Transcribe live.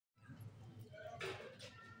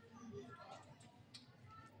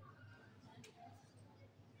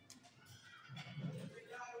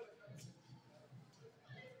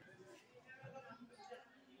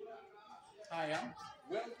am.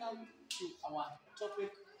 Welcome to our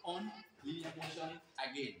topic on linear motion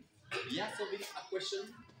again. We are solving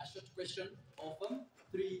a short question of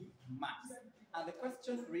 3 marks. And the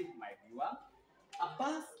question reads, my viewer, a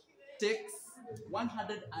bus takes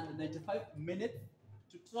 195 minutes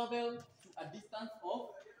to travel to a distance of,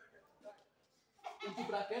 into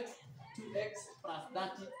brackets, 2x plus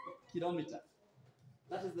 30 kilometers.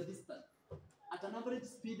 That is the distance. At an average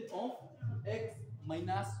speed of x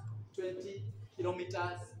minus 20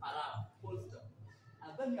 kilometers per hour, full stop.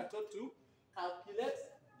 And then you are told to calculate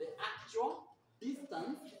the actual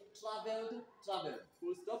distance traveled,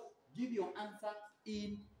 full stop. Give your answer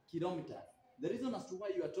in kilometers. The reason as to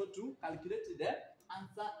why you are told to calculate the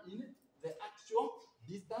answer in the actual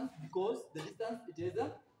distance, because the distance it is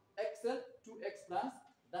x 2x plus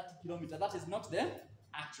 30 kilometers. That is not the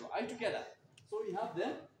actual. Are you together? So we have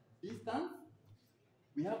the distance,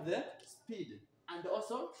 we have the speed, and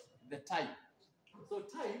also the time. So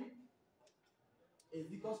time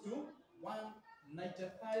is equals to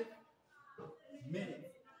 195 minutes.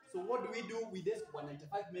 So what do we do with this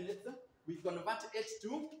 195 minutes? We convert it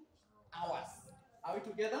to hours. Are we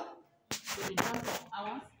together? So in terms of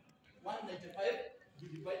hours, 195 we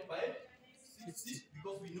divide by 60,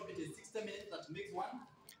 because we know it is 60 minutes that makes 1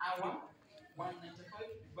 hour. 195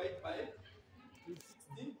 divided by 60,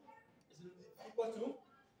 it will be equal to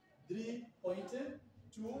 3.25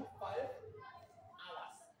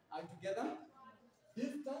 hours. Are we together?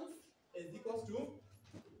 Distance is equal to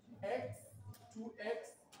x 2x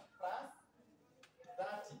plus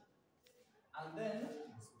 30. And then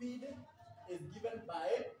speed is given by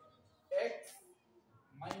x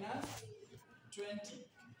minus 20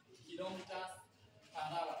 kilometers per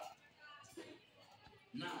hour.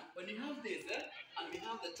 Now, when you have this and we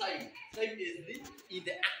have the time is in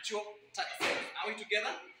the actual time. Are we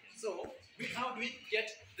together? So, how do we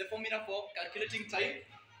get the formula for calculating time?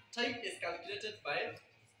 Time is calculated by,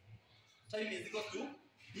 time is equal to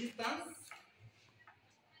distance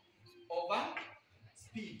over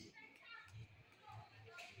speed.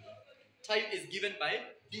 Time is given by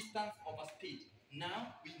distance over speed.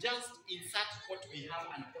 Now, we just insert what we have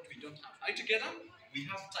and what we don't have. Are you together? We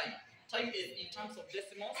have time. Time is in terms of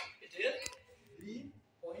decimals, it is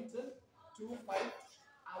 3.25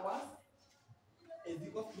 hours is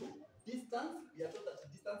equal to distance. We are told that the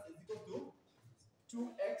distance is equal to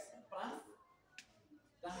 2x plus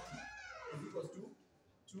 30 is equal to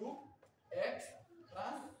 2x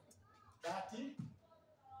plus 30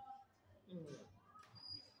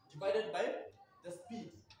 divided by the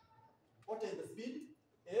speed. What is the speed?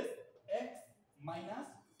 Is x minus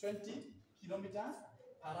 20 kilometers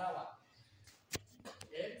per hour.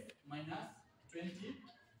 X minus 20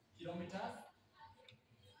 kilometers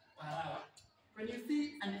per hour. When you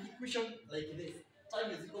see an equation like this,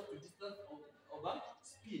 time is equal to distance over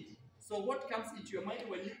speed. So what comes into your mind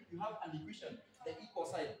when you have an equation, the equal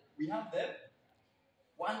sign? We have the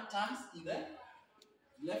one terms in the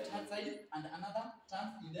left hand side and another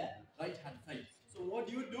term in the right hand side. So what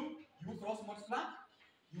do? You cross multiply.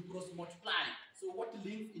 You cross multiply. So what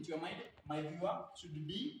links into your mind, my viewer, should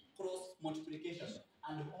be cross multiplication.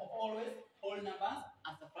 And always whole numbers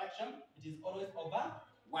as a fraction, it is always over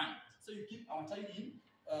 1. So you keep our time in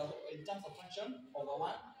terms of fraction over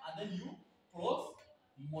 1, and then you cross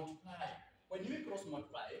multiply. When you cross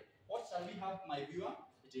multiply, what shall we have, my viewer?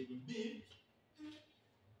 It will be,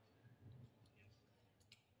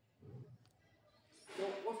 so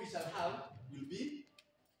what we shall have will be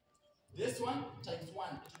this one times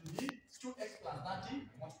 1. It will be 2x plus 30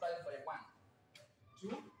 multiplied by 1.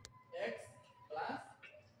 2x plus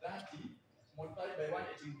 30 multiplied by 1,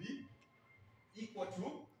 it will be equal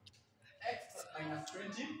to x minus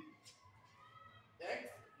 20. X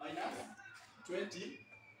minus 20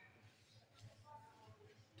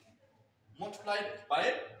 multiplied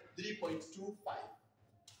by 3.25.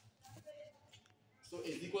 So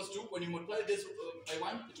it equals to, when you multiply this by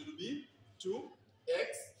 1, it will be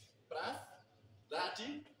 2x plus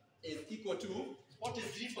 30 is equal to, what is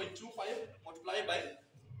 3.25 multiplied by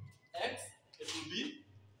x? It will be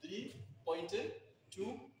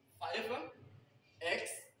 3.25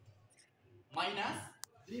 x minus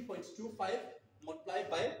 3.25 multiplied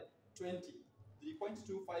by 20.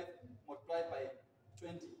 3.25 multiplied by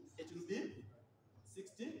 20. It will be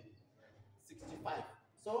 65.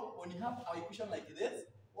 So when you have our equation like this,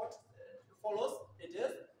 what follows? It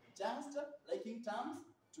is just linking terms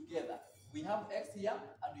together. We have x here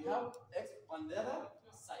and we have x on the other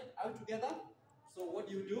side. Are we together? So what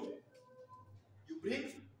do? You bring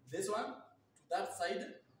this one to that side,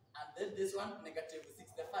 and then this one negative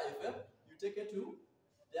 65. You take it to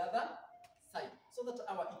the other side, so that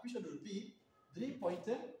our equation will be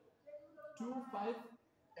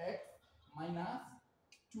 3.25x minus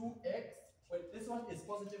 2x. When this one is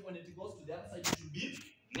positive, when it goes to the other side, it will be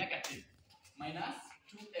negative. Minus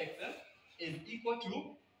 2x is equal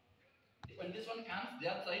to, when this one comes, the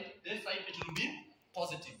other side, this side, it will be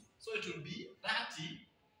positive. So it will be 30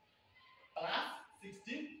 plus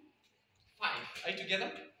 65. Are you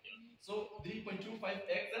together? So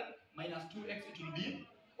 3.25x minus 2x, it will be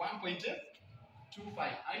 1.25.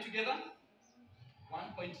 Are you together?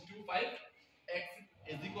 1.25x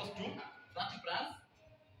is equals to 30 plus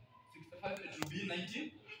 65, it will be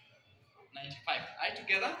 90. 95. Are you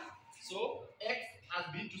together? So x has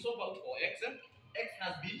been, to solve out for x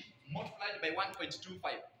has been multiplied by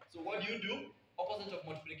 1.25. So what do? Opposite of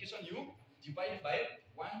multiplication, you divide by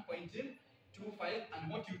 1.25, and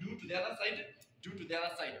what you do to the other side, do to the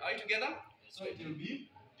other side. Are you together? So it will be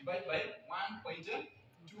divided by 1.25.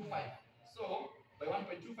 So by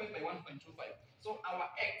 1.25 by 1.25. So our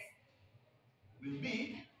x will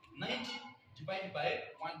be 90 divided by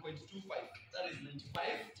 1.25. That is 95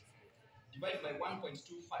 divided by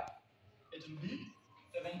 1.25. It will be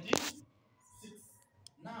 76.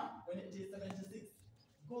 Now, when it is 76,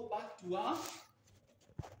 go back to our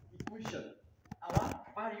equation. Our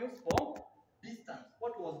values for distance.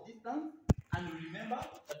 What was distance? And remember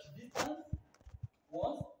that distance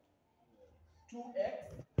was 2x.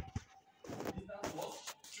 Distance was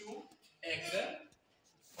 2x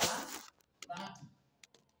plus 30.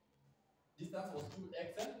 Distance was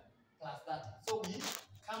 2x plus 30. So we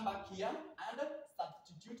come back here and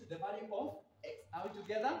substitute the value of x. Are we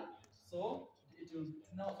together? So it will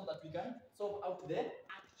now, so that we can solve out the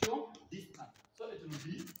actual distance. So it will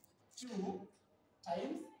be 2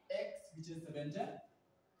 times x, which is 76,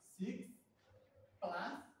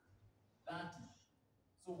 plus 30.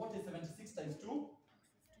 So what is 76 times 2?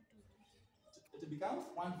 It becomes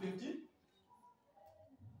 150.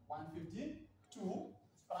 152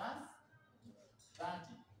 plus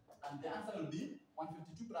 30. And the answer will be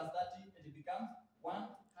 152 plus 30, it becomes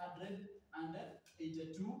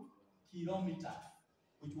 182 kilometers,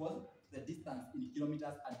 which was the distance in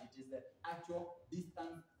kilometers, and it is the actual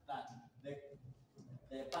distance that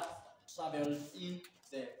the bus traveled in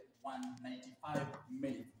the 195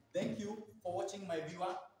 minutes. Thank you for watching, my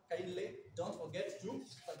viewer. Kindly don't forget to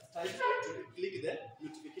subscribe, to click the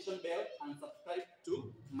notification bell, and subscribe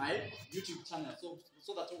to my YouTube channel, so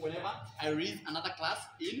that whenever I read another class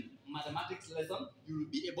in mathematics lesson, you will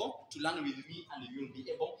be able to learn with me, and you will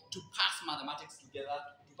be able to pass mathematics together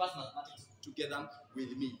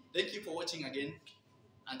with me. Thank you for watching again.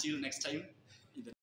 Until next time.